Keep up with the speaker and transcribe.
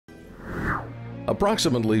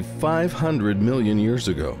Approximately 500 million years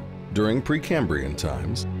ago, during Precambrian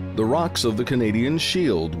times, the rocks of the Canadian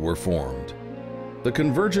Shield were formed. The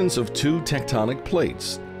convergence of two tectonic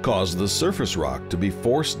plates caused the surface rock to be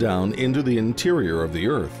forced down into the interior of the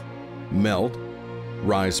Earth, melt,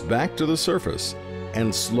 rise back to the surface,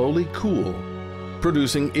 and slowly cool,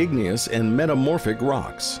 producing igneous and metamorphic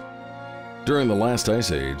rocks. During the last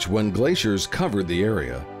ice age, when glaciers covered the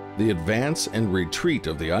area, the advance and retreat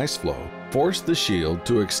of the ice flow forced the shield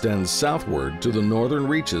to extend southward to the northern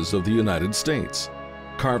reaches of the United States,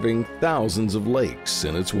 carving thousands of lakes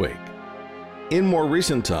in its wake. In more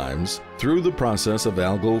recent times, through the process of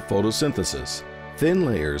algal photosynthesis, thin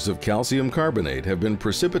layers of calcium carbonate have been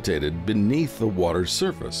precipitated beneath the water's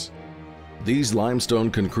surface. These limestone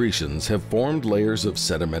concretions have formed layers of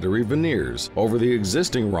sedimentary veneers over the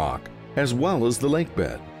existing rock as well as the lake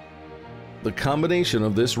bed. The combination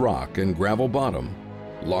of this rock and gravel bottom,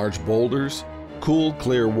 large boulders, cool,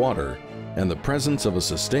 clear water, and the presence of a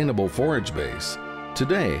sustainable forage base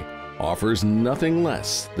today offers nothing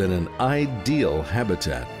less than an ideal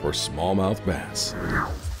habitat for smallmouth bass.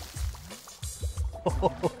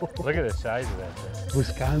 Look at the size of that thing.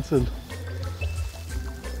 Wisconsin.